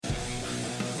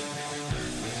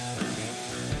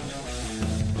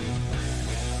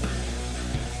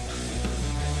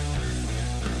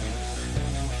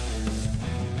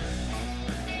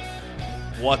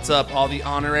What's up, all the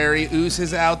honorary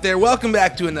ooses out there? Welcome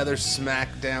back to another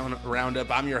SmackDown Roundup.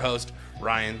 I'm your host,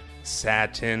 Ryan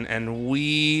Satin, and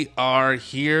we are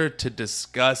here to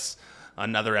discuss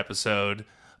another episode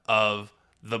of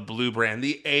The Blue Brand,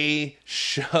 the A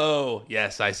Show.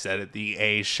 Yes, I said it, the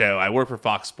A Show. I work for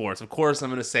Fox Sports. Of course, I'm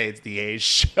going to say it's the A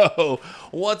Show.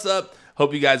 What's up?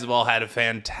 Hope you guys have all had a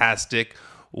fantastic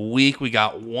week. We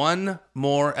got one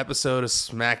more episode of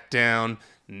SmackDown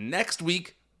next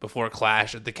week before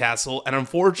Clash at the Castle. And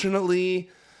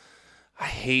unfortunately, I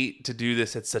hate to do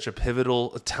this at such a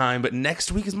pivotal time, but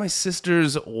next week is my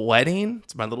sister's wedding.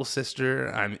 It's my little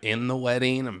sister. I'm in the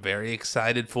wedding. I'm very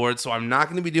excited for it. So I'm not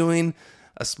going to be doing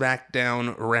a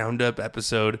SmackDown Roundup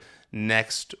episode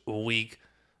next week.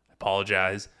 I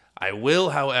apologize. I will,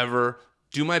 however,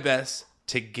 do my best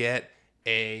to get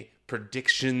a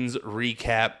predictions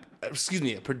podcast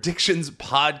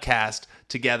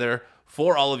together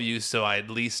for all of you, so I at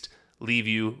least leave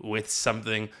you with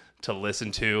something to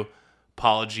listen to.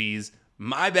 Apologies,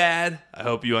 my bad. I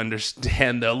hope you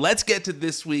understand, though. Let's get to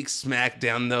this week's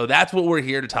SmackDown, though. That's what we're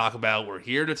here to talk about. We're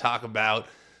here to talk about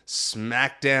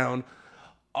SmackDown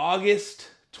August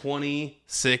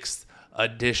 26th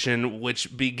edition,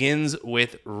 which begins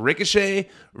with Ricochet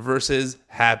versus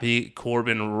Happy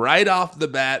Corbin. Right off the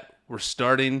bat, we're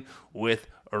starting with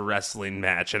a wrestling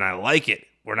match, and I like it.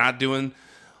 We're not doing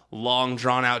long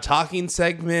drawn-out talking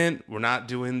segment. We're not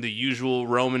doing the usual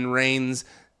Roman Reigns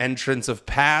entrance of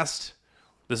past.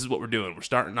 This is what we're doing. We're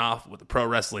starting off with a pro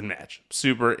wrestling match.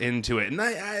 Super into it. And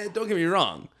I don't get me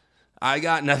wrong, I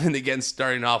got nothing against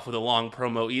starting off with a long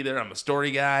promo either. I'm a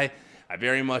story guy. I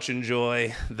very much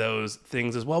enjoy those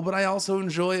things as well, but I also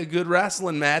enjoy a good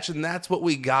wrestling match, and that's what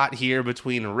we got here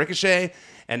between Ricochet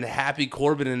and Happy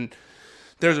Corbin. And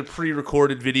there's a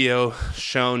pre-recorded video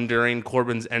shown during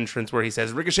Corbin's entrance where he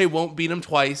says Ricochet won't beat him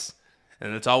twice,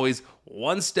 and it's always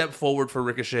one step forward for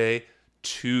Ricochet,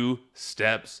 two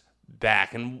steps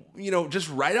back. And, you know, just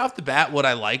right off the bat, what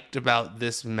I liked about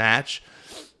this match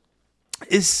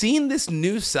is seeing this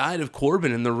new side of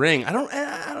Corbin in the ring. I don't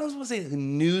want to say the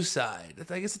new side.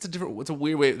 I guess it's a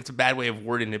weird way, it's a bad way of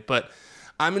wording it, but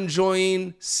I'm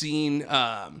enjoying seeing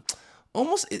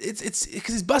almost it's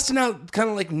because he's busting out kind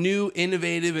of like new,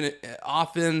 innovative and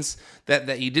offense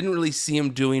that you didn't really see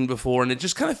him doing before, and it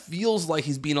just kind of feels like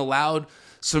he's being allowed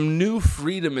some new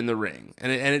freedom in the ring,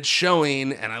 and it's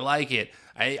showing, and I like it.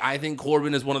 I think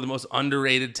Corbin is one of the most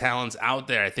underrated talents out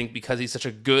there. I think because he's such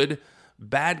a good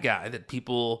bad guy that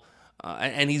people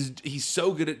and he's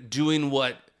so good at doing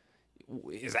what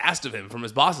is asked of him from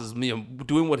his bosses, you know,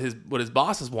 doing what his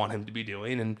bosses want him to be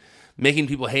doing and making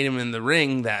people hate him in the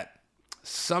ring, that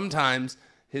sometimes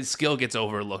his skill gets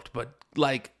overlooked. But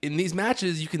like in these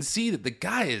matches, you can see that the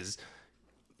guy is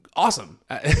awesome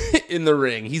in the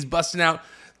ring. He's busting out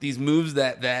these moves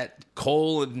that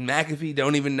Cole and McAfee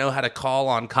don't even know how to call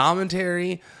on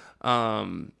commentary.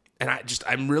 And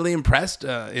I'm really impressed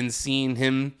in seeing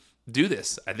him do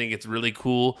this. I think it's really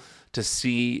cool to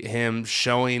see him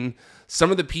showing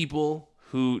some of the people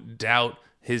who doubt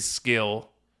his skill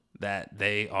that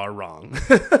they are wrong.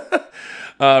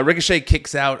 Ricochet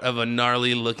kicks out of a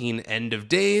gnarly looking end of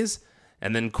days,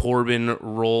 and then Corbin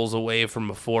rolls away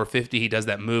from a 450. He does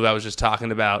that move I was just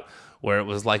talking about where it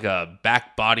was like a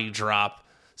back body drop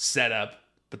setup,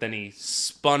 but then he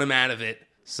spun him out of it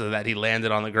so that he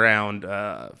landed on the ground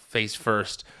face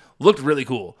first. Looked really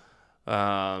cool.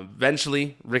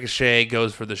 Eventually, Ricochet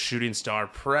goes for the shooting star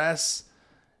press,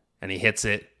 and he hits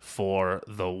it for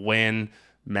the win.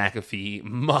 McAfee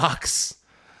mocks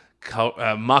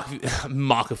McAfee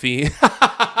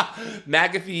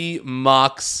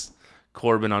mocks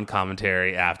Corbin on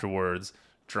commentary afterwards,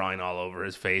 drawing all over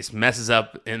his face, messes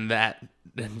up in that,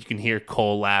 and you can hear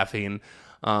Cole laughing.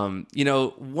 You know,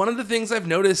 one of the things I've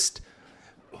noticed,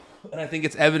 and I think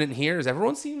it's evident here, is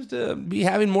everyone seems to be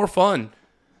having more fun.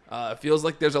 It feels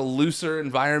like there's a looser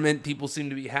environment. People seem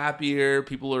to be happier.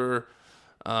 People are,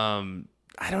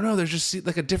 I don't know, there's just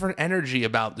like a different energy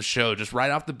about the show just right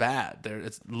off the bat.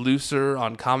 It's looser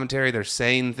on commentary. They're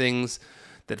saying things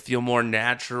that feel more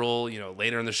natural. You know,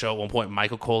 later in the show, at one point,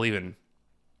 Michael Cole even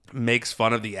makes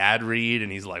fun of the ad read,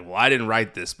 and he's like, well, I didn't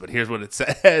write this, but here's what it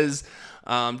says.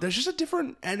 There's just a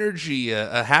different energy,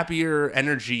 a happier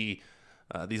energy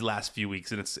these last few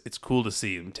weeks, and it's cool to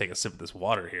see. Him take a sip of this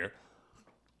water here.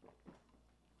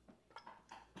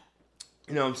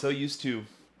 You know, I'm so used to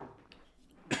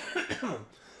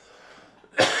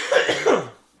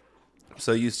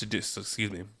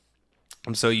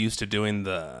I'm so used to doing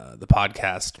the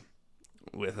podcast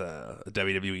with a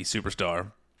WWE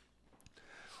superstar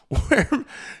where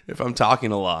if I'm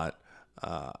talking a lot,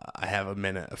 I have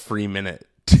a free minute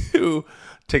to to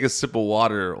take a sip of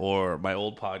water, or my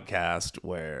old podcast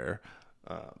where,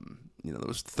 there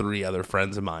was 3 other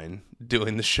friends of mine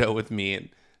doing the show with me, and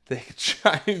they could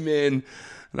chime in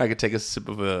and I could take a sip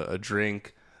of a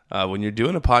drink. When you're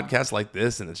doing a podcast like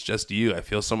this and it's just you, I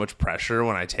feel so much pressure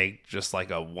when I take just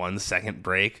like a 1-second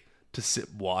break to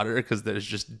sip water because there's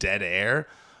just dead air.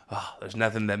 Oh, there's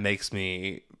nothing that makes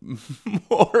me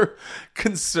more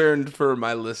concerned for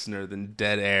my listener than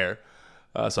dead air.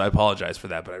 So I apologize for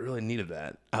that, but I really needed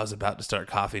that. I was about to start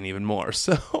coughing even more,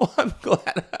 so I'm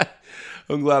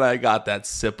glad I got that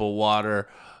sip of water.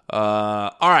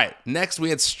 All right, next we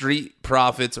had Street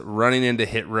Profits running into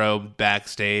Hit Row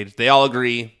backstage. They all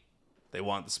agree they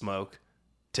want the smoke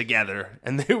together,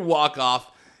 and they walk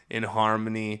off in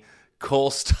harmony.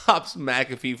 Cole stops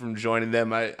McAfee from joining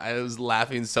them. I was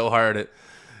laughing so hard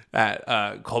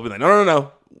at Cole being like,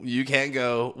 no, you can't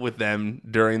go with them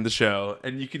during the show.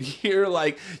 And you could hear,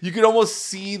 you could almost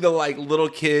see the, little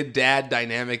kid dad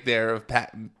dynamic there of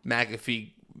Pat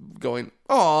McAfee going,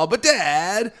 "Oh, but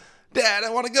Dad, I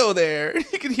want to go there."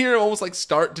 You could hear him almost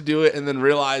start to do it and then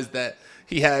realize that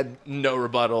he had no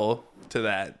rebuttal to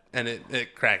that. And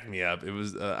it cracked me up. It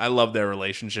was I love their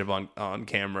relationship on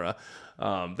camera.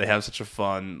 They have such a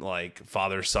fun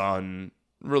father-son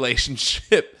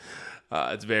relationship.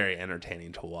 It's very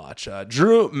entertaining to watch.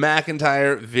 Drew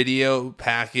McIntyre video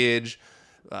package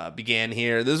began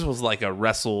here. This was like a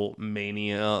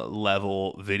WrestleMania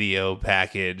level video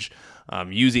package,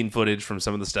 using footage from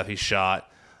some of the stuff he shot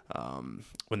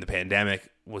when the pandemic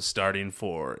was starting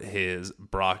for his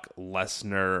Brock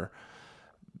Lesnar,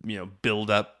 build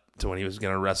up to when he was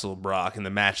going to wrestle Brock in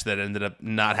the match that ended up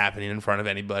not happening in front of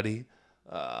anybody.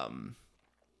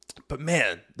 But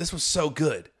man, this was so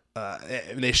good.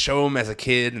 They show him as a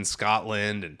kid in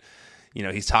Scotland, and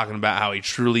he's talking about how he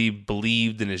truly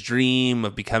believed in his dream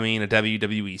of becoming a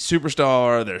WWE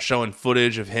superstar. They're showing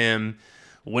footage of him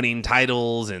winning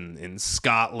titles in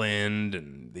Scotland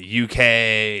and the UK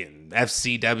and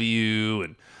FCW,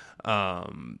 and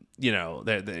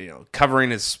they're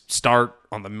covering his start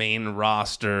on the main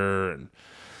roster, and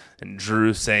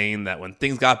Drew saying that when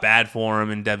things got bad for him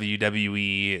in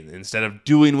WWE, instead of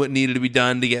doing what needed to be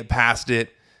done to get past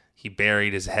it, he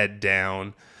buried his head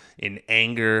down in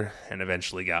anger and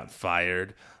eventually got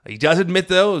fired. He does admit,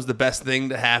 though, it was the best thing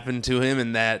to happen to him,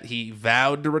 and that he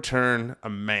vowed to return a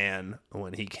man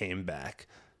when he came back.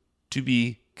 To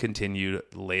be continued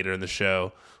later in the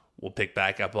show. We'll pick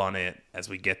back up on it as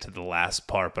we get to the last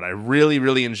part, but I really,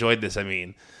 really enjoyed this. I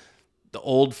mean, the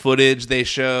old footage they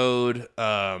showed,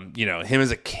 him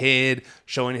as a kid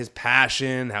showing his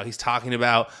passion, how he's talking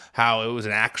about how it was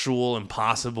an actual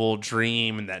impossible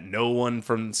dream and that no one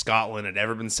from Scotland had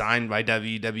ever been signed by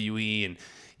WWE. And,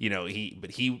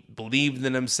 he believed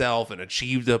in himself and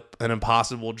achieved an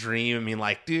impossible dream. I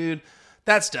mean, dude,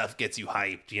 that stuff gets you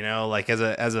hyped,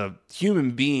 as a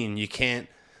human being, you can't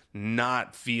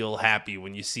not feel happy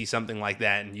when you see something like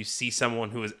that and you see someone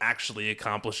who is actually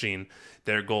accomplishing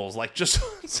their goals, just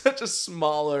such a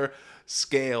smaller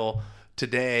scale.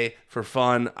 Today, for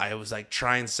fun, I was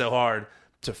trying so hard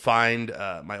to find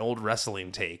my old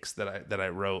wrestling takes that I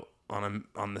wrote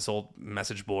on this old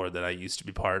message board that I used to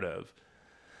be part of,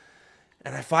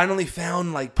 and I finally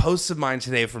found posts of mine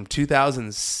today from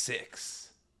 2006,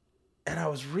 and I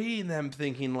was reading them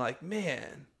thinking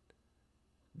man,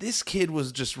 this kid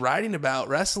was just writing about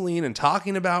wrestling and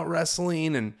talking about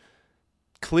wrestling and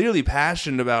clearly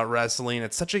passionate about wrestling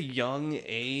at such a young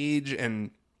age.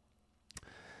 And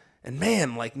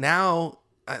man, now,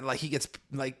 he gets,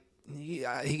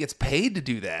 he gets paid to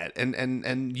do that.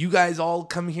 And you guys all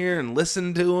come here and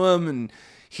listen to him and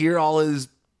hear all his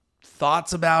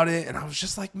thoughts about it. And I was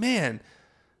just man,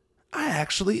 I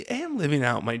actually am living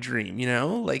out my dream,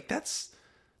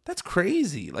 that's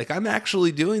crazy. I'm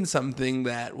actually doing something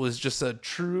that was just a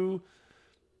true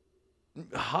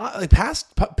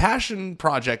past passion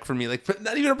project for me.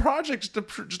 Not even a project,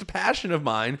 just a passion of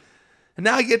mine. And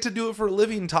now I get to do it for a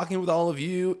living, talking with all of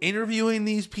you, interviewing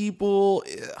these people,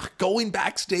 going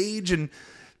backstage and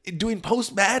doing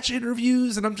post-match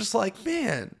interviews. And I'm just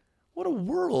man, what a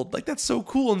world. That's so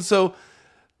cool. And so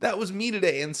that was me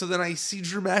today. And so then I see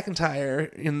Drew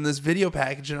McIntyre in this video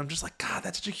package, and I'm just God,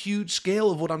 that's such a huge scale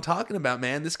of what I'm talking about,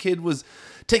 man. This kid was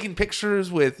taking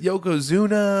pictures with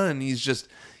Yokozuna, and he's just,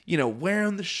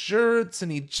 wearing the shirts,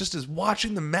 and he just is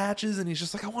watching the matches, and he's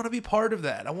just I want to be part of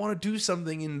that. I want to do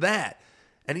something in that.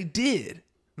 And he did.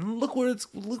 And look where it's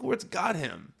got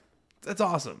him. That's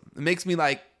awesome. It makes me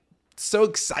so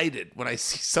excited when I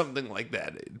see something like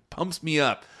that. It pumps me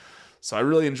up. So I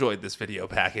really enjoyed this video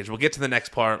package. We'll get to the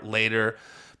next part later.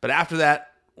 But after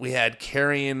that, we had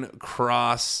Karrion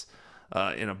Kross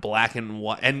in a black and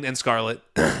white, and Scarlett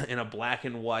in a black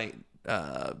and white,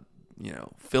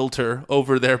 filter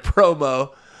over their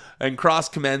promo. And Cross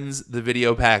commends the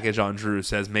video package on Drew,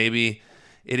 says maybe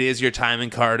it is your time in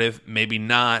Cardiff, maybe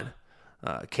not.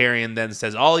 Karrion then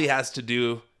says all he has to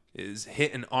do is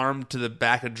hit an arm to the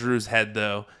back of Drew's head,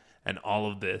 though, and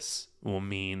all of this will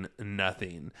mean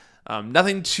nothing.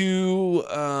 Nothing too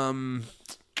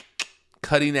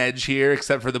cutting edge here,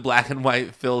 except for the black and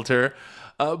white filter.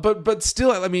 But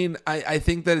still, I mean, I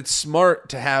think that it's smart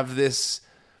to have this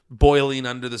boiling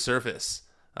under the surface.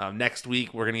 Next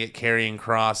week, we're going to get Karrion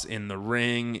Kross in the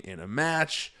ring in a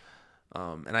match.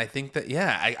 And I think that,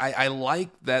 I like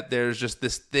that there's just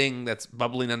this thing that's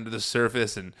bubbling under the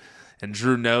surface, and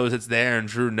Drew knows it's there, and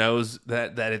Drew knows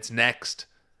that it's next,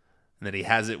 and that he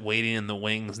has it waiting in the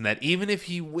wings, and that even if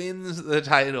he wins the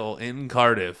title in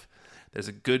Cardiff, there's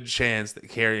a good chance that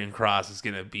Karrion Kross is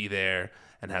going to be there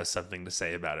and have something to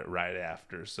say about it right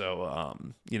after. So,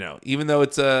 even though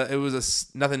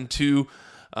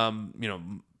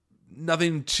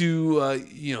nothing too,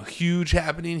 huge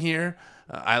happening here.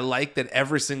 I like that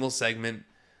every single segment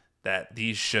that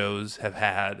these shows have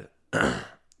had,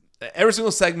 every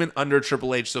single segment under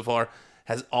Triple H so far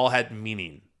has all had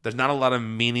meaning. There's not a lot of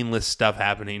meaningless stuff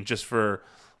happening just for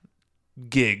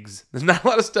gigs. There's not a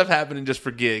lot of stuff happening just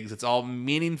for gigs. It's all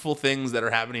meaningful things that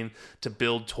are happening to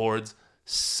build towards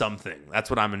something. That's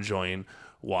what I'm enjoying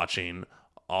watching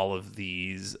all of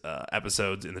these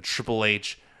episodes in the Triple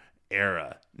H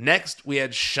era. Next, we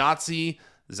had Shotzi,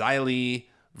 Xia Li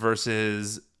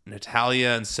versus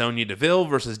Natalya and Sonya Deville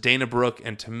versus Dana Brooke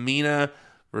and Tamina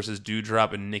versus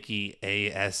Doudrop and Nikki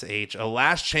ASH. A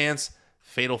last chance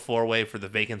fatal four-way for the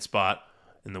vacant spot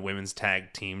in the women's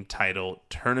tag team title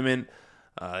tournament.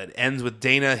 It ends with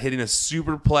Dana hitting a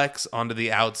superplex onto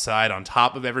the outside on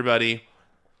top of everybody.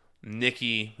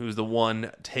 Nikki, who's the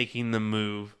one taking the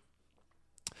move,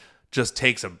 just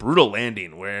takes a brutal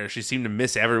landing where she seemed to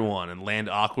miss everyone and land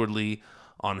awkwardly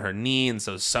on her knee, and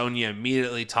so Sonya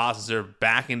immediately tosses her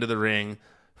back into the ring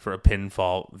for a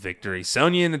pinfall victory.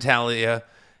 Sonya and Natalya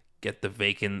get the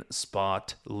vacant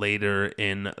spot later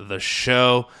in the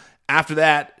show. After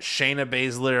that, Shayna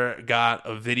Baszler got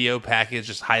a video package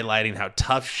just highlighting how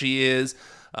tough she is,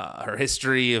 her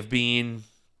history of being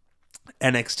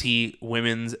NXT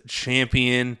Women's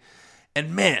Champion,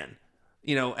 and man,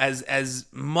 as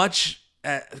much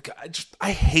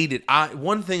I hate it.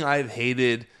 One thing I've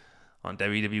hated on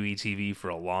WWE TV for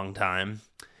a long time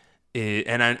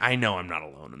and I know I'm not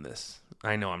alone in this.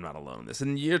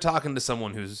 And you're talking to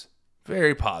someone who's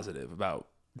very positive about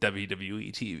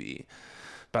WWE TV.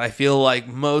 But I feel like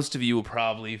most of you will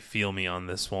probably feel me on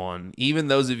this one. Even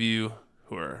those of you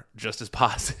who are just as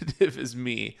positive as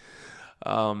me.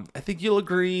 I think you'll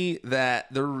agree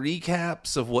that the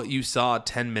recaps of what you saw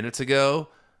 10 minutes ago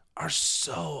are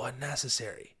so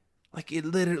unnecessary. Like, it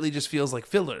literally just feels like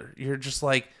filler. You're just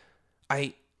like,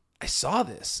 I saw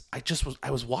this.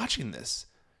 I was watching this.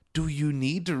 Do you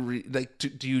need to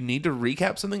do you need to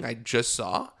recap something I just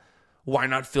saw? Why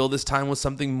not fill this time with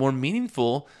something more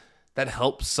meaningful that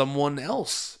helps someone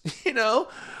else?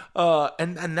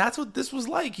 And that's what this was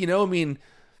like. I mean,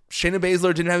 Shayna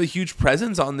Baszler didn't have a huge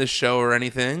presence on this show or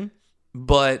anything,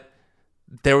 but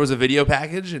there was a video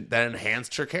package that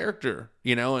enhanced her character,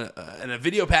 and a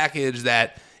video package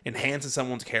that enhances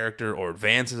someone's character or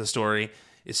advances a story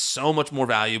is so much more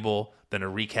valuable than a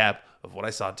recap of what I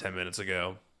saw 10 minutes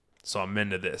ago. So I'm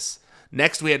into this.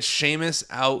 Next, we had Sheamus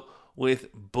out with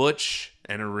Butch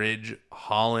and Ridge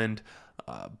Holland.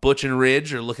 Butch and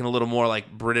Ridge are looking a little more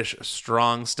like British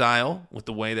Strong style with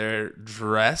the way they're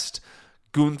dressed.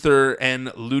 Gunther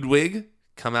and Ludwig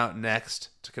come out next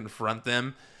to confront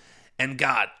them. And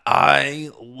God, I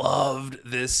loved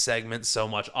this segment so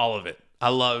much. All of it. I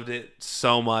loved it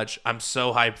so much. I'm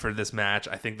so hyped for this match.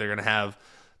 I think they're going to have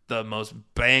the most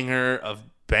banger of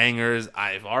bangers.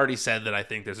 I've already said that I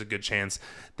think there's a good chance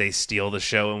they steal the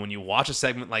show. And when you watch a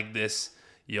segment like this,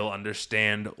 you'll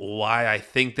understand why I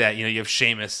think that. You have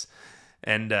Sheamus,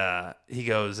 and he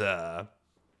goes,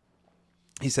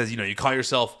 he says, you call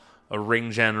yourself a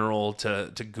ring general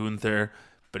to Gunther,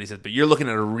 but he says, but you're looking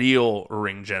at a real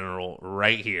ring general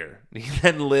right here. He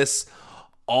then lists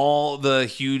all the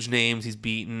huge names he's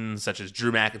beaten, such as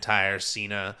Drew McIntyre,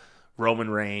 Cena, Roman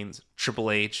Reigns, Triple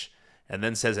H, and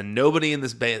then says, and nobody in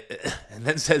this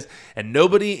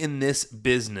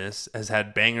business has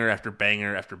had banger after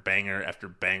banger after banger after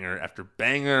banger after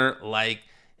banger like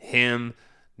him.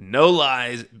 No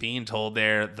lies being told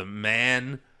there. The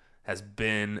man has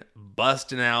been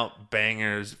busting out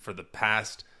bangers for the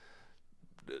past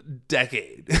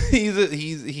decade.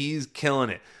 He's killing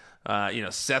it.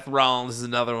 Seth Rollins is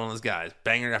another one of those guys.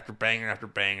 Banger after banger after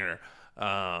banger.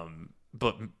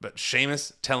 But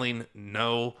Sheamus telling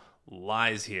no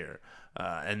lies here.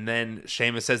 And then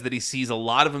Sheamus says that he sees a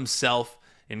lot of himself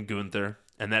in Gunther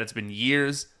and that it's been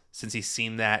years since he's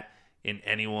seen that in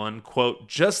anyone. Quote,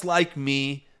 just like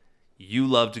me, you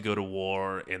love to go to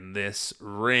war in this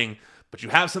ring, but you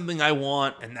have something I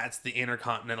want, and that's the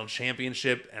Intercontinental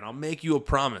Championship, and I'll make you a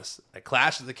promise. At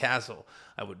Clash at the Castle,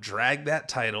 I would drag that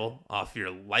title off your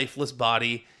lifeless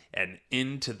body and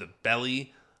into the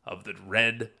belly of the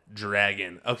Red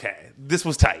Dragon. Okay, this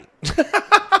was tight.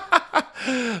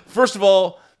 First of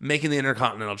all, making the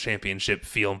Intercontinental Championship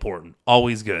feel important.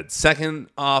 Always good. Second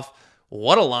off,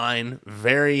 what a line.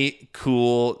 Very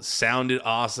cool. Sounded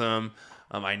awesome.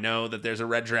 I know that there's a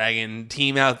Red Dragon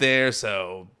team out there,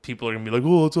 so people are going to be like,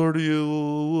 oh, it's already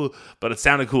you. But it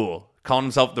sounded cool. Calling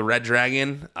himself the Red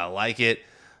Dragon. I like it.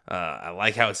 I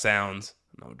like how it sounds.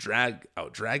 I'll drag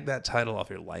that title off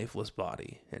your lifeless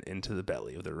body and into the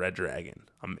belly of the Red Dragon.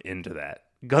 I'm into that.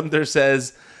 Gunther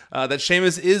says that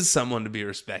Sheamus is someone to be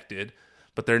respected,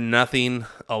 but they're nothing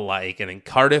alike. And in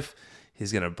Cardiff,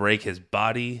 he's going to break his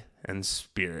body and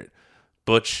spirit.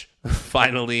 Butch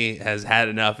finally has had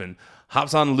enough and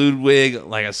hops on Ludwig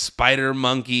like a spider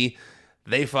monkey.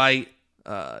 They fight.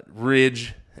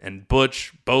 Ridge and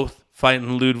Butch both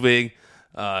fighting Ludwig.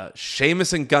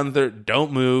 Sheamus and Gunther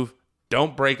don't move,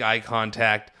 don't break eye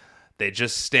contact. They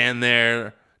just stand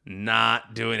there,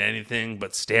 not doing anything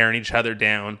but staring each other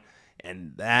down.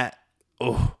 And that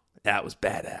was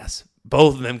badass.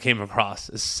 Both of them came across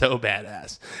as so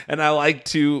badass. And I like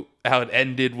how it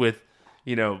ended with,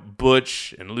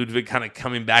 Butch and Ludwig kind of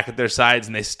coming back at their sides,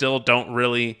 and they still don't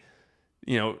really,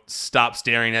 stop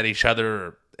staring at each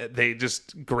other. They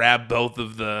just grab both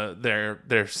of their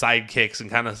sidekicks and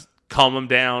kind of calm them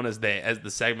down as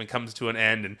the segment comes to an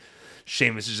end. And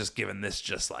Sheamus is just giving this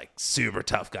just like super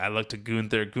tough guy look to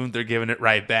Gunther. Gunther giving it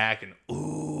right back, and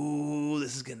ooh,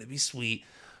 this is gonna be sweet.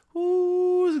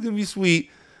 Ooh, this is gonna be sweet.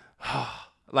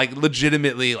 Like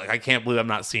legitimately, like I can't believe I'm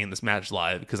not seeing this match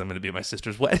live because I'm gonna be at my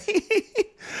sister's wedding.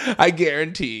 I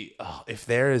guarantee. If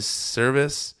there is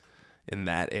service in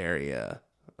that area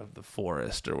of the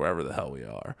forest or wherever the hell we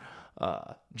are,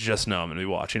 just know I'm gonna be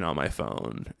watching on my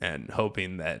phone and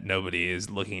hoping that nobody is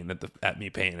looking at me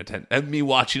paying attention at me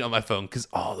watching on my phone, because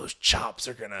all those chops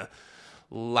are gonna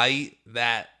light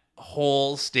that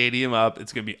whole stadium up.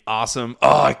 It's gonna be awesome.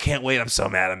 Oh, I can't wait. I'm so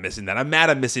mad I'm missing that. I'm mad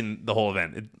I'm missing the whole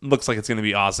event. It looks like it's gonna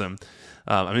be awesome.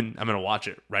 I'm gonna watch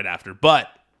it right after, but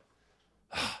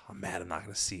I'm mad I'm not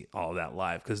gonna see all of that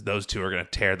live because those two are gonna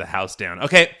tear the house down.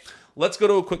 Okay, let's go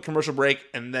to a quick commercial break,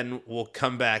 and then we'll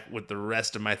come back with the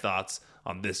rest of my thoughts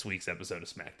on this week's episode of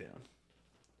SmackDown.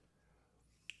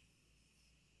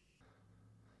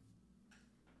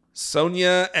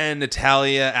 Sonya and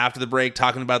Natalya after the break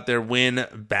talking about their win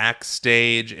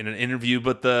backstage in an interview,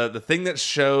 but the thing that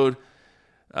showed,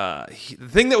 the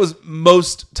thing that was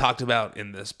most talked about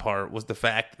in this part was the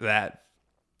fact that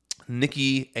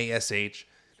Nikki ASH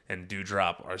and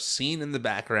Doudrop are seen in the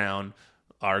background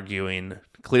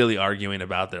clearly arguing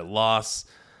about their loss.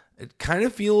 It kind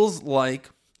of feels like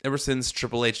ever since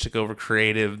Triple H took over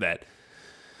creative that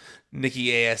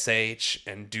Nikki ASH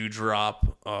and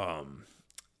Doudrop,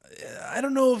 I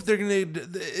don't know if they're going to...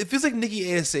 It feels like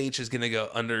Nikki ASH is going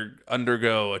to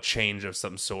undergo a change of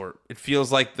some sort. It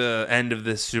feels like the end of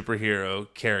this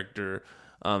superhero character.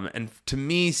 And to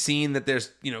me, seeing that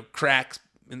there's, cracks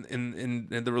in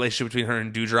the relationship between her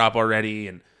and Doudrop already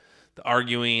and the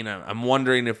arguing, I'm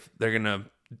wondering if they're going to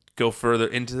go further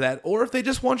into that or if they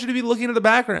just want you to be looking at the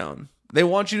background. They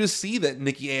want you to see that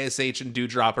Nikki ASH and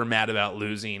Doudrop are mad about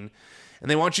losing. And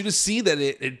they want you to see that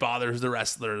it bothers the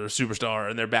wrestler, the superstar,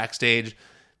 and they're backstage,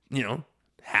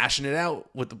 hashing it out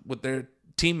with their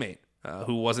teammate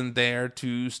who wasn't there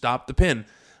to stop the pin.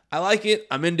 I like it.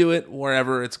 I'm into it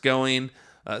wherever it's going.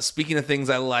 Speaking of things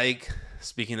I like,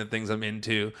 speaking of things I'm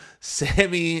into,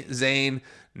 Sami Zayn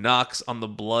knocks on the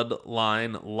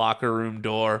Bloodline locker room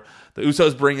door. The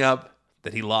Usos bring up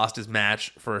that he lost his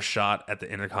match for a shot at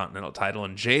the Intercontinental title,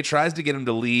 and Jay tries to get him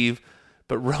to leave,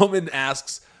 but Roman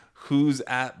asks who's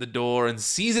at the door and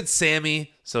sees it's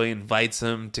Sami, so he invites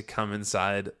him to come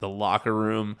inside the locker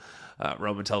room.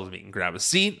 Roman tells him he can grab a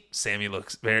seat. Sami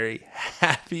looks very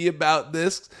happy about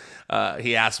this.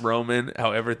 He asks Roman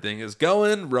how everything is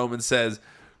going. Roman says,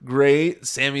 great.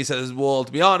 Sami says, well,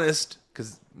 to be honest,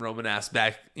 because Roman asks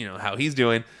back, how he's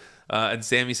doing. And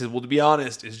Sami says, well, to be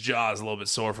honest, his jaw is a little bit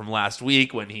sore from last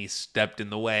week when he stepped in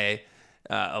the way,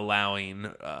 allowing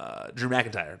Drew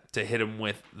McIntyre to hit him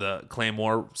with the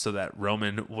Claymore so that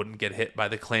Roman wouldn't get hit by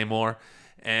the Claymore.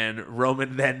 And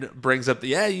Roman then brings up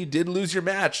you did lose your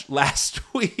match last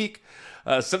week.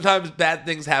 Sometimes bad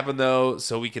things happen, though,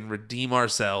 so we can redeem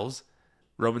ourselves.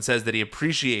 Roman says that he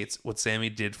appreciates what Sami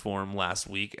did for him last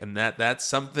week, and that's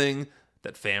something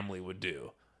that family would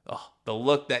do. Oh, the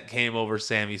look that came over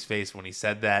Sami's face when he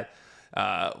said that.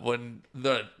 When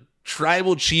the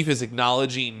tribal chief is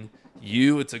acknowledging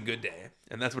you, it's a good day.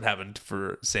 And that's what happened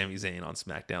for Sami Zayn on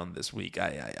SmackDown this week.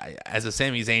 I as a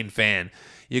Sami Zayn fan,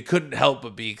 you couldn't help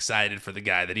but be excited for the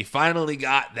guy that he finally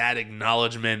got that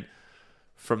acknowledgement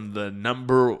from the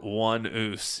number one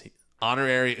Uce.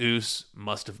 Honorary Uce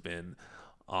must have been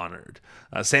honored.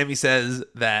 Sami says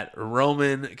that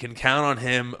Roman can count on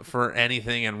him for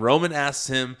anything, and Roman asks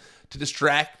him to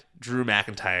distract Drew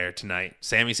McIntyre tonight.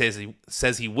 Sami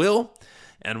says he will,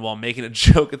 and while making a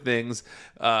joke of things,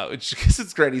 which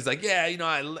it's great, he's like,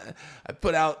 I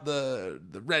put out the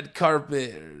red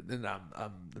carpet, and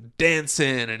I'm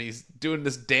dancing, and he's doing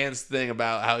this dance thing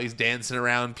about how he's dancing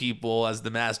around people as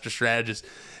the master strategist.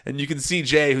 And you can see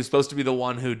Jay, who's supposed to be the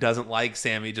one who doesn't like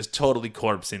Sami, just totally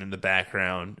corpsing in the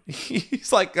background.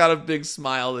 He's like got a big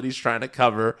smile that he's trying to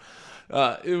cover.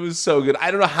 It was so good. I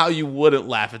don't know how you wouldn't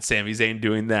laugh at Sami Zayn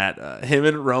doing that. Him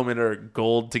and Roman are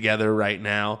gold together right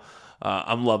now.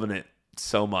 I'm loving it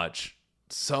so much.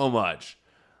 So much.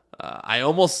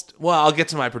 I'll get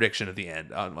to my prediction at the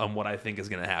end on what I think is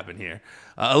going to happen here.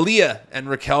 Aaliyah and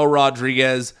Raquel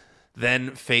Rodriguez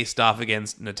then faced off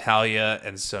against Natalya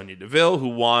and Sonya Deville, who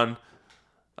won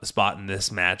a spot in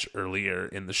this match earlier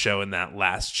in the show in that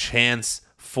last chance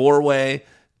 4-way.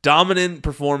 Dominant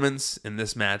performance in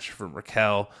this match from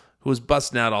Raquel, who was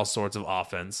busting out all sorts of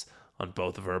offense on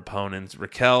both of her opponents.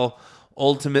 Raquel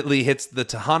ultimately hits the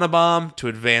Tejana Bomb to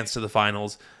advance to the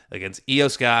finals against Io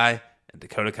Sky and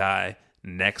Dakota Kai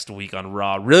next week on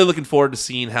Raw. Really looking forward to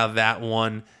seeing how that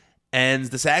one ends.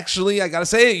 This actually, I gotta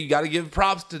say, you gotta give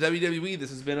props to WWE. This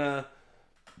has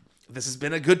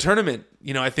been a good tournament.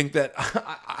 I think that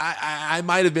I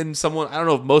might have been someone, I don't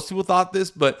know if most people thought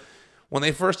this, but when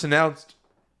they first announced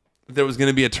there was going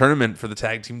to be a tournament for the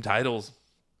tag team titles,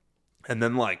 and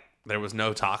then there was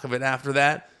no talk of it after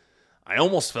that, I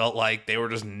almost felt like they were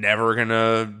just never going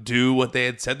to do what they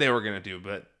had said they were going to do.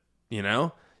 But,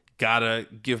 gotta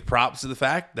give props to the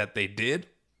fact that they did.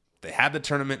 They have the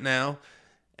tournament now,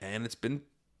 and it's been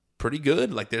pretty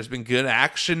good. There's been good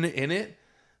action in it,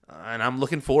 and I'm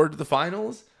looking forward to the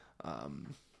finals.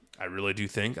 I really do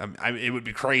think it would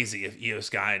be crazy if Io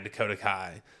Sky and Dakota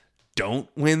Kai don't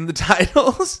win the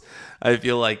titles. I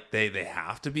feel like they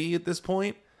have to be at this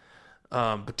point.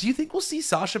 But do you think we'll see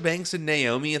Sasha Banks and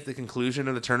Naomi at the conclusion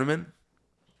of the tournament?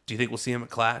 Do you think we'll see them at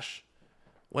Clash?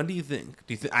 When do you think?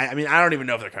 Do you think? I don't even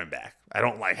know if they're coming back. I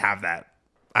don't have that.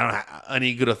 I don't have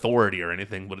any good authority or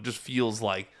anything, but it just feels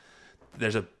like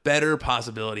there's a better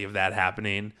possibility of that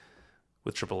happening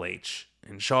with Triple H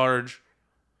in charge.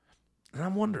 And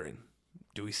I'm wondering,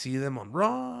 do we see them on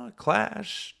Raw,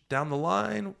 Clash, down the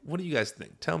line? What do you guys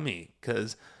think? Tell me,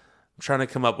 because I'm trying to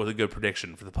come up with a good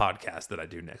prediction for the podcast that I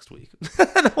do next week.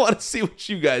 And I want to see what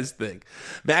you guys think.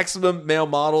 Maximum Male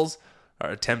Models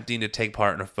are attempting to take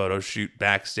part in a photo shoot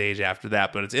backstage after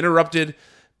that, but it's interrupted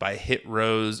by Hit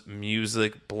Row's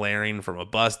music blaring from a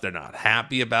bus. They're not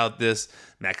happy about this.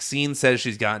 Maxine says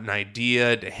she's got an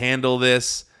idea to handle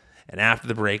this, and after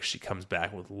the break, she comes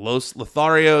back with Los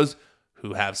Lotharios,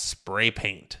 who have spray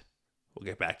paint. We'll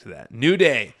get back to that. New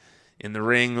Day in the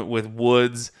ring with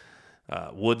Woods.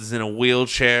 Woods in a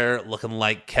wheelchair looking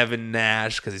like Kevin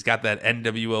Nash because he's got that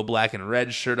NWO black and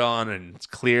red shirt on, and it's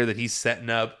clear that he's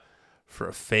setting up for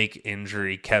a fake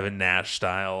injury, Kevin Nash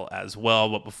style as well.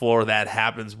 But before that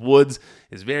happens, Woods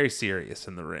is very serious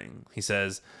in the ring. He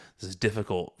says this is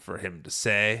difficult for him to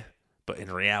say, but in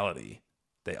reality,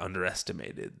 they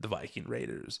underestimated the Viking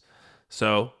Raiders.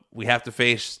 So we have to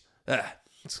face...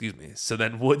 So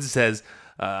then Woods says,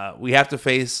 we have to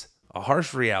face a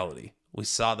harsh reality. We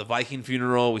saw the Viking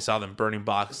funeral. We saw them burning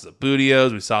boxes of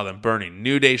Bootios. We saw them burning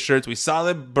New Day shirts. We saw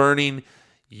them burning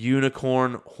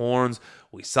unicorn horns.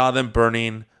 We saw them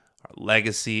burning our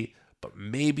legacy. But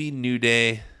maybe New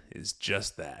Day is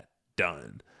just that.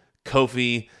 Done.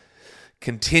 Kofi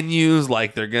continues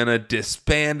like they're going to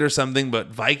disband or something, but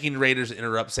Viking Raiders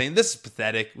interrupt saying, this is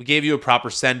pathetic. We gave you a proper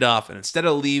send-off, and instead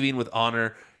of leaving with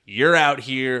honor, you're out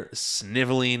here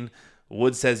sniveling.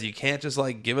 Wood says, you can't just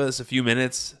give us a few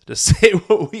minutes to say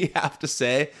what we have to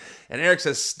say. And Eric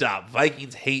says, stop.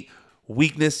 Vikings hate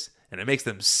weakness, and it makes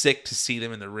them sick to see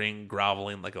them in the ring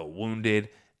groveling like a wounded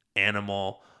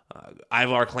animal.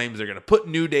 Ivar claims they're going to put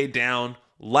New Day down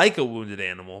like a wounded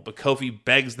animal, but Kofi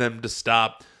begs them to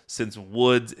stop since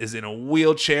Woods is in a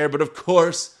wheelchair. But of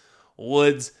course,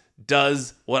 Woods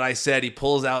does what I said. He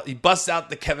busts out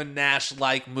the Kevin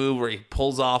Nash-like move where he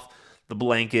pulls off the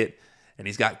blanket and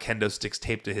he's got kendo sticks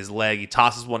taped to his leg. He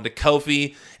tosses one to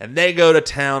Kofi and they go to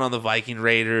town on the Viking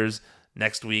Raiders.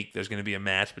 Next week, there's going to be a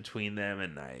match between them,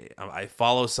 and I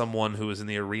follow someone who was in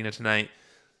the arena tonight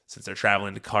since they're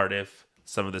traveling to Cardiff.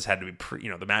 Some of this had to be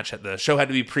the show had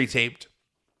to be pre-taped.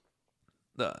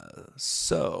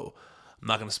 So I'm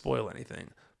not going to spoil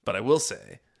anything, but I will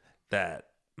say that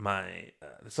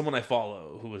someone I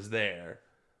follow who was there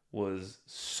was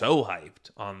so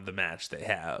hyped on the match they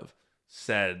have,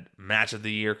 said match of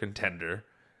the year contender,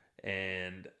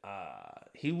 and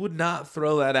he would not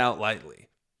throw that out lightly.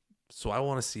 So I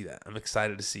want to see that. I'm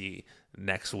excited to see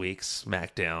next week's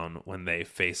SmackDown when they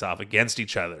face off against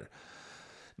each other.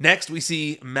 Next, we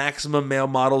see Maximum Male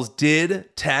Models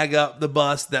did tag up the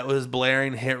bus that was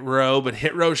blaring Hit Row, but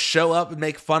Hit Row show up and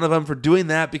make fun of him for doing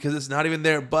that because it's not even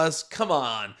their bus. Come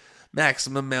on,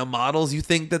 Maximum Male Models. You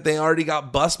think that they already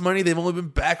got bus money? They've only been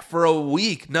back for a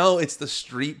week. No, it's the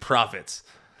Street Profits.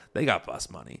 They got bus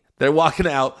money. They're walking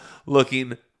out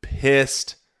looking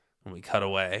pissed when we cut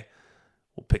away.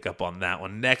 We'll pick up on that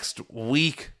one next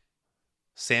week.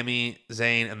 Sami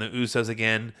Zayn and the Usos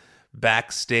again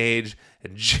backstage,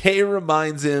 and Jay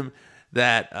reminds him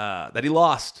that he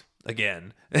lost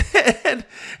again.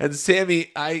 and Sami,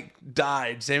 I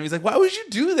died. Sami's like, why would you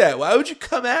do that? Why would you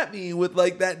come at me with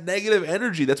like that negative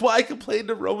energy? That's why I complained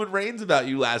to Roman Reigns about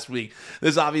you last week.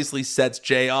 This obviously sets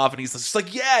Jay off, and he's just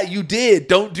like, yeah, you did.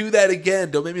 Don't do that again.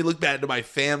 Don't make me look bad to my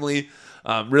family.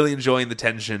 Really enjoying the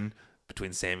tension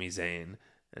between Sami Zayn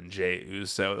and Jey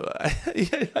Uso.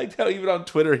 I like how even on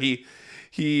Twitter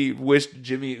he wished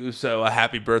Jimmy Uso a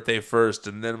happy birthday first,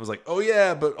 and then was like, oh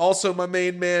yeah, but also my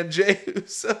main man Jey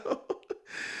Uso.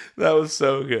 That was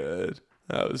so good.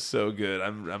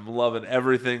 I'm loving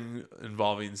everything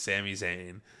involving Sami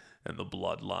Zayn and the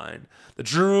Bloodline. The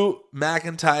Drew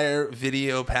McIntyre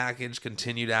video package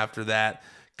continued after that.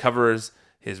 Covers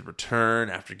his return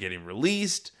after getting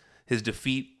released, his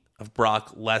defeat of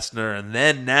Brock Lesnar, and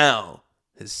then now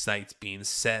his sights being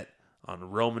set on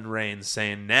Roman Reigns,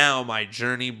 saying, now my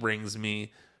journey brings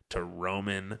me to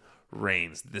Roman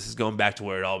Reigns. This is going back to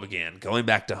where it all began, going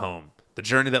back to home. The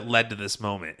journey that led to this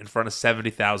moment in front of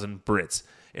 70,000 Brits,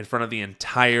 in front of the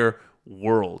entire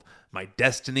world. My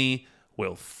destiny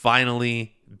will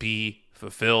finally be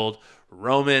fulfilled.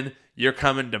 Roman, you're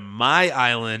coming to my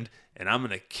island, and I'm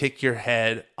going to kick your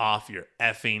head off your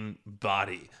effing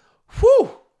body.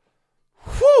 Whew!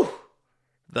 Whew!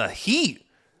 The heat.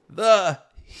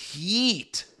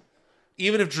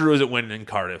 Even if Drew isn't winning in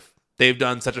Cardiff, they've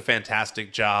done such a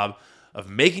fantastic job of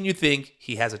making you think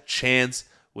he has a chance,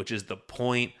 which is the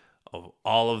point of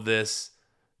all of this.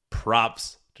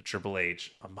 Props to Triple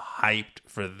H. I'm hyped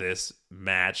for this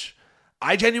match.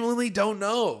 I genuinely don't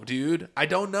know, dude. I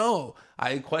don't know.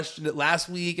 I questioned it last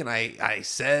week, and I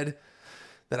said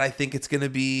that I think it's going to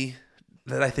be,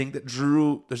 that I think that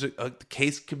Drew, there's a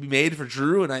case could be made for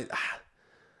Drew, and I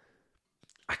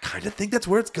kind of think that's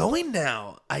where it's going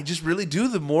now. I just really do.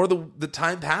 The more the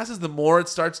time passes, the more it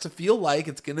starts to feel like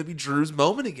it's going to be Drew's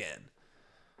moment again.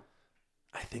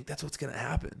 I think that's what's going to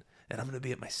happen. And I'm going to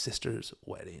be at my sister's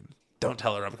wedding. Don't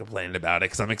tell her I'm complaining about it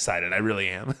because I'm excited. I really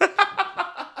am.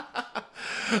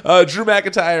 Drew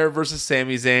McIntyre versus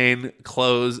Sami Zayn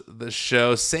close the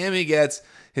show. Sami gets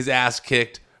his ass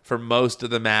kicked for most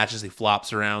of the match as he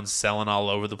flops around, selling all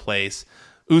over the place.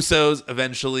 Usos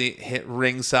eventually hit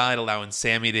ringside, allowing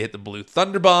Sami to hit the Blue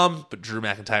Thunder Bomb, but Drew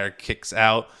McIntyre kicks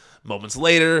out. Moments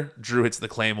later, Drew hits the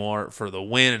Claymore for the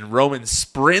win, and Roman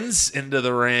sprints into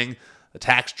the ring,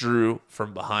 attacks Drew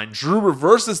from behind. Drew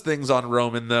reverses things on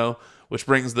Roman, though, which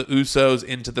brings the Usos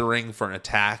into the ring for an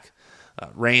attack.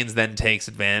 Reigns then takes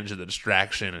advantage of the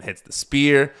distraction and hits the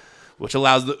spear, which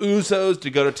allows the Usos to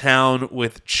go to town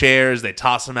with chairs. They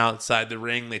toss him outside the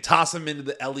ring. They toss him into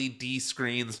the LED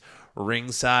screens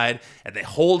ringside, and they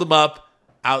hold him up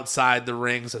outside the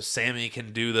ring so Sami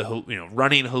can do the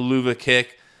running haluva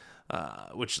kick,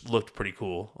 which looked pretty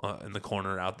cool in the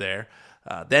corner out there.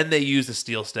 Then they use the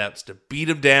steel steps to beat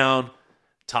him down,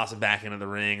 toss him back into the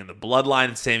ring, and the Bloodline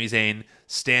and Sami Zayn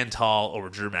stand tall over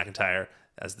Drew McIntyre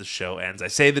as the show ends. I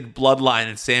say the Bloodline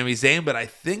and Sami Zayn, but I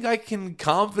think I can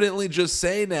confidently just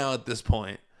say now at this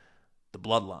point, the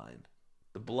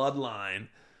Bloodline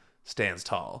stands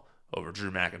tall over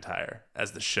Drew McIntyre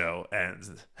as the show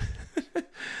ends.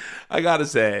 I gotta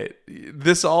say,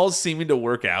 this all seeming to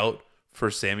work out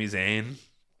for Sami Zayn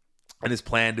and his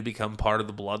plan to become part of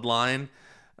the Bloodline,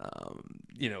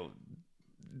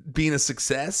 being a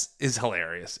success is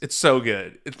hilarious. It's so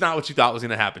good. It's not what you thought was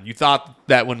going to happen. You thought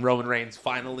that when Roman Reigns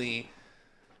finally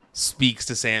speaks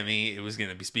to Sami, it was going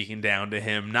to be speaking down to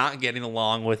him, not getting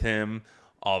along with him,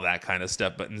 all that kind of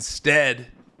stuff. But instead,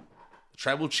 the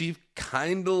tribal chief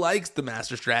kind of likes the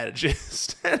master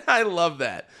strategist. And I love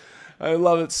that. I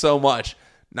love it so much.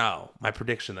 Now, my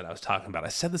prediction that I was talking about, I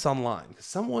said this online.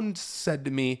 Someone said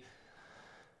to me,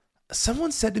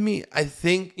 I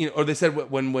think, or they said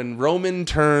when Roman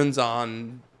turns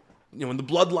on, when the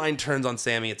bloodline turns on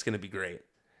Sami, it's going to be great.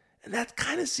 And that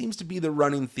kind of seems to be the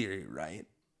running theory, right?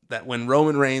 That when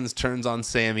Roman Reigns turns on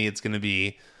Sami, it's going to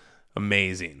be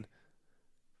amazing.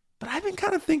 But I've been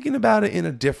kind of thinking about it in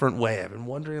a different way. I've been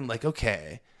wondering, like,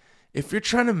 okay, if you're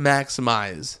trying to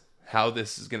maximize how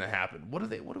this is going to happen, what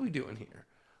are we doing here?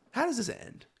 How does this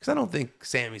end? Because I don't think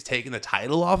Sami's taking the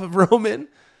title off of Roman.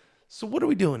 So what are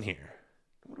we doing here?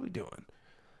 What are we doing?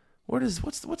 What's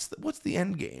the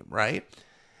end game, right?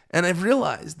 And I've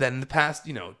realized that in the past,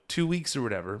 2 weeks or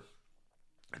whatever,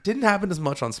 it didn't happen as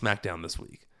much on SmackDown this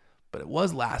week, but it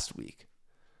was last week.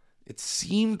 It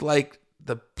seemed like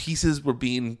the pieces were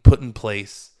being put in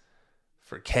place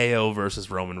for KO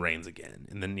versus Roman Reigns again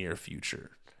in the near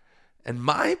future. And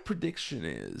my prediction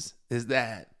is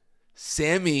that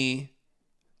Sami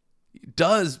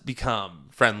does become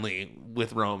friendly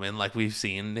with Roman like we've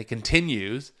seen, and it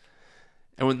continues.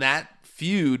 And when that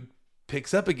feud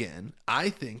picks up again, I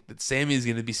think that Sami is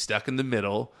going to be stuck in the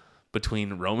middle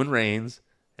between Roman Reigns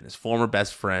and his former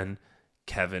best friend,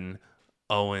 Kevin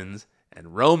Owens.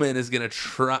 And Roman is going to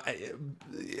try,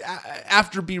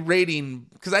 after berating,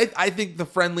 because I think the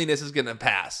friendliness is going to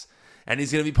pass. And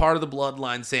he's going to be part of the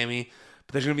bloodline, Sami.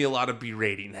 But there's going to be a lot of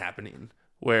berating happening,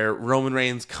 where Roman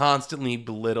Reigns constantly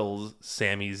belittles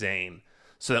Sami Zayn.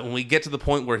 So that when we get to the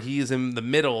point where he is in the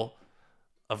middle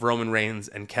of Roman Reigns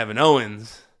and Kevin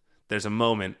Owens, there's a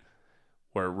moment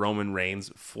where Roman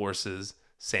Reigns forces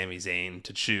Sami Zayn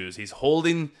to choose. He's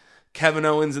holding Kevin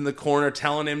Owens in the corner,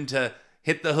 telling him to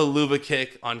hit the haluva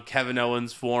kick on Kevin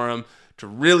Owens for him to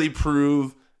really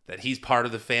prove that he's part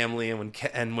of the family.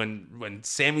 And when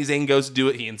Sami Zayn goes to do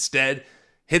it, he instead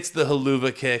hits the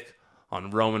haluva kick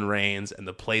on Roman Reigns, and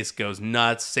the place goes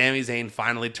nuts. Sami Zayn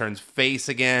finally turns face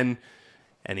again,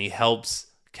 and he helps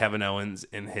Kevin Owens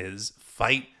in his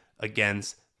fight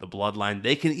against the bloodline.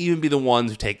 They can even be the ones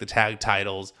who take the tag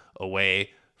titles away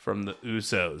from the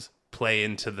Usos, play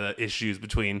into the issues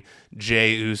between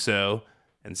Jey Uso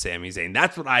and Sami Zayn.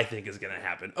 That's what I think is going to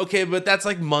happen. Okay, but that's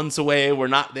like months away. We're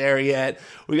not there yet.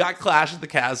 We got Clash at the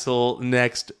Castle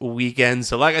next weekend.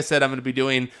 So like I said, I'm going to be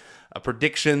doing a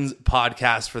predictions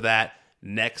podcast for that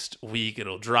next week.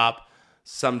 It'll drop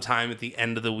sometime at the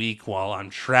end of the week while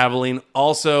I'm traveling.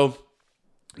 Also,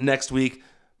 next week,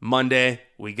 Monday,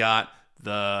 we got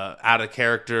the Out of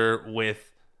Character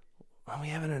with... Oh, we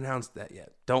haven't announced that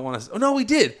yet. Don't want to... Oh, no, we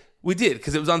did. We did,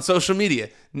 because it was on social media.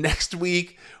 Next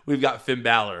week, we've got Finn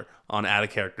Balor on Out of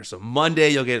Character. So Monday,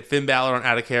 you'll get Finn Balor on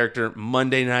Out of Character.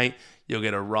 Monday night, you'll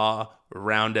get a Raw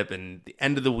roundup. And the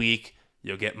end of the week,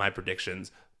 you'll get my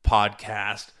predictions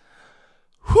podcast.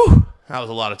 Whew. That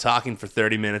was a lot of talking for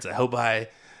 30 minutes. I hope I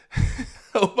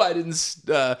didn't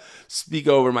speak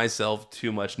over myself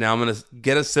too much. Now I'm going to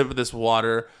get a sip of this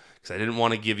water because I didn't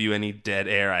want to give you any dead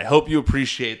air. I hope you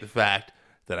appreciate the fact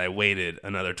that I waited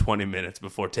another 20 minutes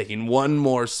before taking one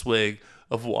more swig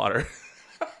of water.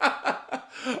 All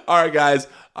right, guys.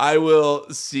 I will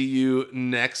see you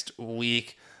next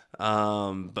week.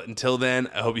 But until then,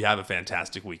 I hope you have a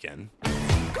fantastic weekend.